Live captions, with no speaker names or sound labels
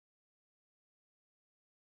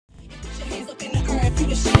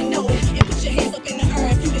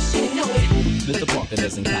Mr. Parker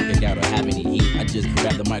doesn't cock it out or have any heat. I just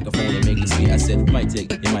grab the microphone and make it sweet. I said, might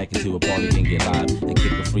take your mic into a party and get live and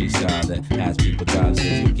kick a freestyle that has people dive. So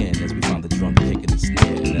as we begin, as we found the drum, kick and the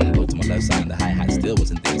snare. And then I go to my left side and the hi-hat still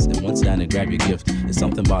wasn't this. And once down and grab your gift, there's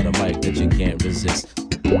something about a mic that you can't resist.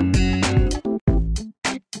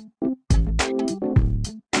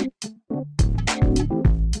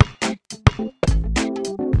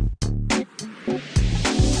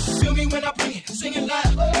 Feel me when I bring it, sing it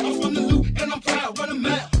loud. I'm from the loop and I'm proud, run a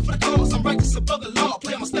mile. For the cause, I'm righteous above the law.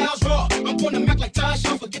 Play my styles raw. I'm born to Mac like Ty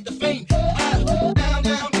Shaw, forget the fame. Down,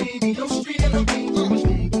 down, baby, no street and I'm boom, boom,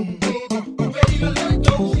 boom. Ready to let it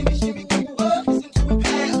go. Shimmy, shimmy, go up, listen to it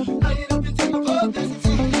pound. Light it up and take a bug, that's the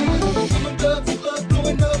time now. I'm a dub to club,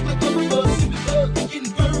 blowing up like a buzz. Sipping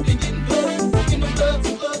bug, getting burned and getting buzzed. In them dub to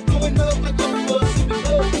club, blowing up like a buzz. Sipping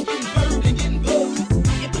bug, getting burned and getting buzzed.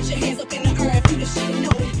 And put your hands up in the air if you the shit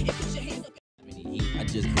know it. I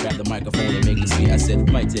just grab the microphone and make it sweet. I said,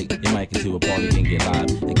 might take your mic into a party and get live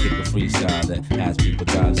and kick a freestyle that has people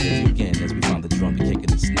dive. So as we begin, as we found the drum, kick and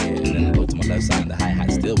the snare. And then I go to my left side and the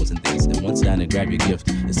hi-hat still wasn't this. And once down and grab your gift,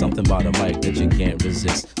 there's something about a mic that you can't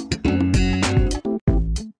resist.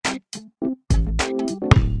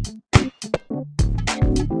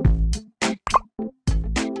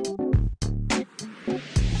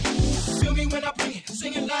 Feel me when I bring it,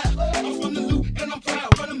 sing it loud. I'm from the loop and I'm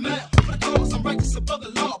proud, run a mile. For the cause, I'm righteous above the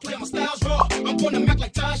law. Play my styles raw. I'm born to Mac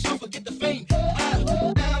like Ty Shaw, forget the fame.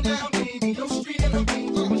 Down, down, baby, no street and I'm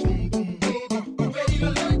boom, boom, boom. Ready to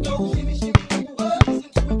let it go. Shimmy, shimmy, go up,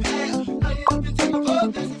 listen to it pound. Light it up and take a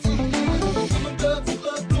bug, that's the time now. I'm a dub to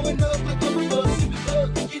club, blowing up like a buzz. Sipping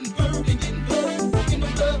bug, getting burned and getting buzzed. In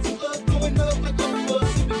them dub to club, blowing up like a buzz.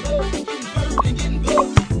 Sipping bug, getting burned and getting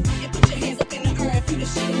buzzed. And put your hands up in the air if you the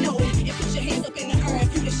shit know it. And put your hands up in the air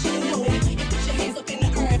if you the shit know it. And put your hands up in the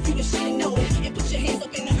air if you the shit know it. And put your hands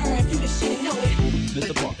up in the air if you the shit know it.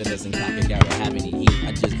 Mr. Parker doesn't cock it out or have any heat.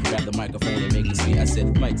 I just grab the microphone and make it sweet. I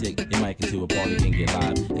said, might take your mic into a party and get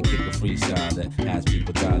live and kick a freestyle that has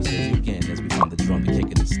people dive. So as we begin, as we found the drum, kick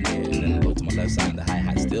and the snare. And then I go to my left side and the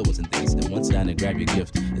hi-hat still wasn't this. And once down and grab your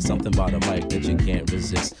gift, there's something about a mic that you can't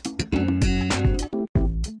resist.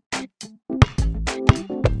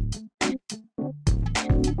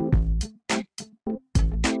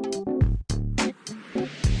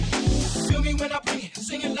 Feel me when I bring it,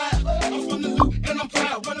 sing it loud. I'm from the loop and I'm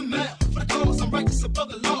proud, run a mile. For the cause, I'm righteous above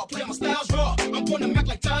the law. Play my styles raw. I'm born to Mac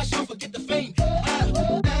like Ty Shaw, forget the fame.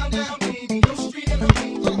 Down, down, baby, no street and I'm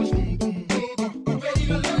boom, boom, boom. Ready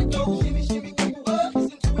to let it go. Shimmy, shimmy, go up,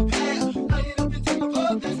 listen to it pound. Light it up and take a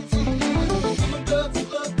bug, that's the time now. I'm a dub to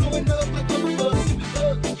club, blowing up like a buzz. Sipping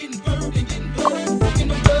bug, getting burned and getting buzzed. In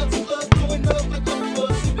them dub to club, blowing up like a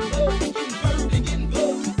buzz. Sipping bug, getting burned and getting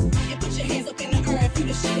buzzed. And put your hands up in the air if you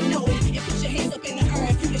the shit know it. And put your hands up in the air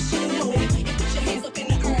if you the shit know it. And put your hands up in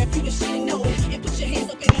the air if you the shit know it. And put your hands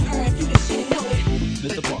up in the air if you the shit know it.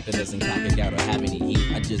 Mr. Parker doesn't cock it out or have any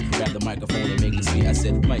heat. I just grab the microphone and make it sweet. I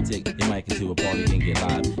said, might take your mic into a party and get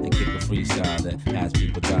live and kick a freestyle that has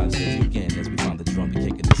people dive. So as we begin, as we found the drum,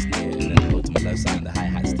 kick and the snare. And then I go to my left side and the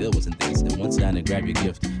hi-hat still wasn't this. And once down and grab your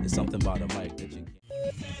gift, there's something about a mic that you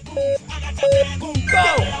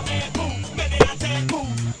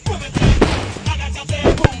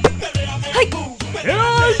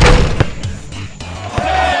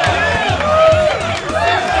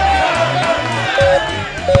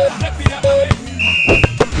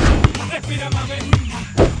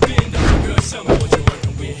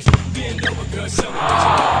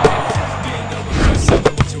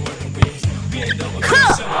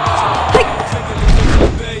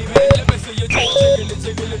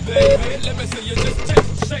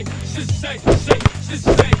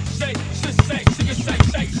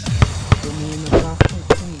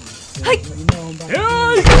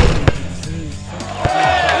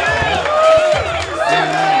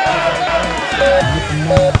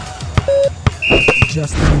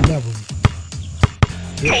Justin level.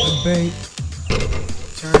 Hit the bait.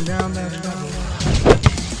 Turn down that level.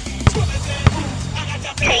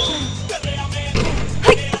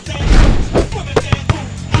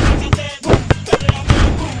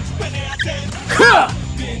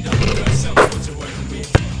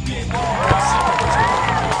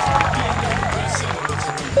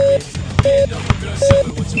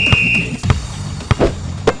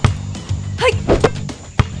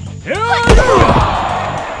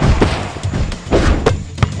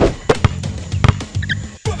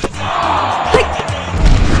 Hey!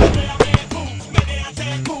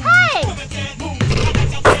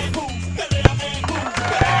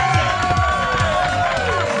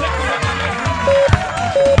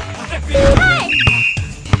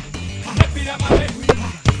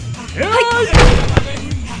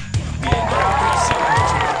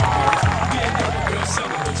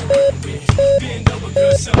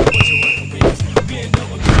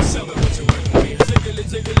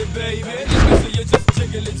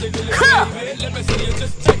 Let me see you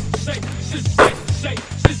just shake, shake, just shake, shake,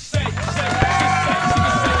 just shake, shake, just shake,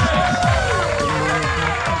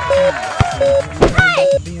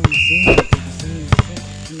 Be on the scene,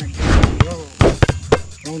 and I gotta roll.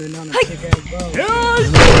 Rolling on a kick ass roll.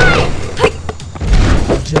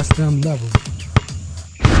 Just them level.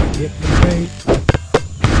 Hit the bait.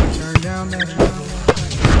 Turn down that drum.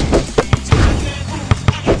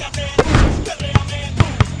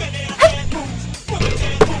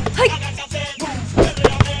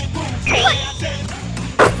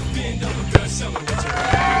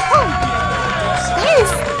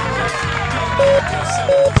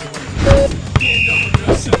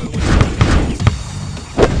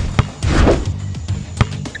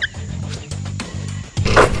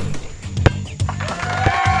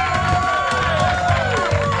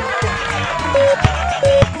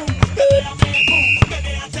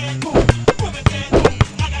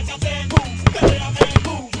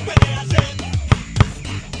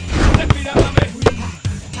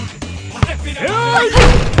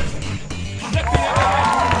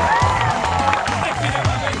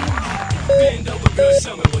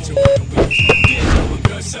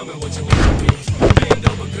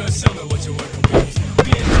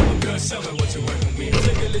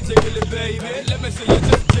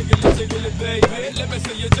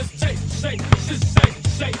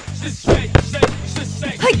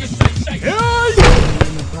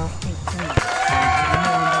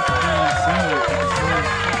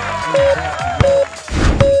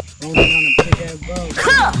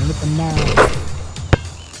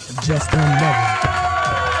 Just them level.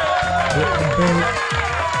 Hit the bait.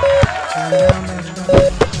 Turn down that drum.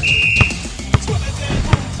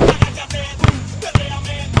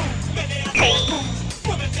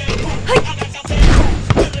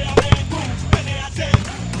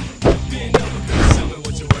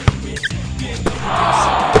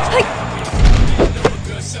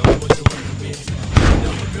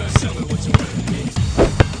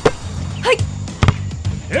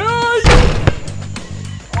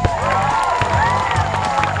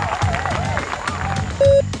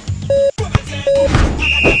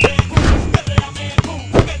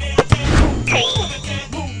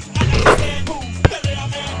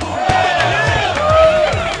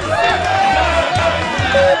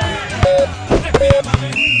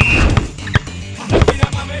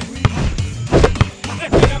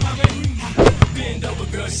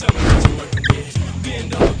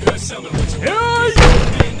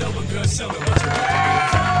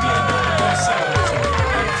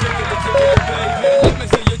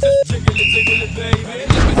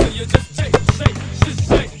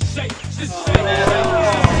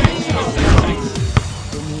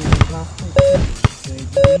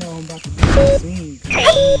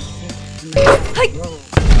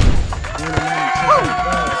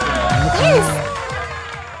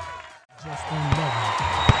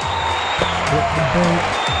 Hit the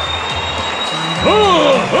bait.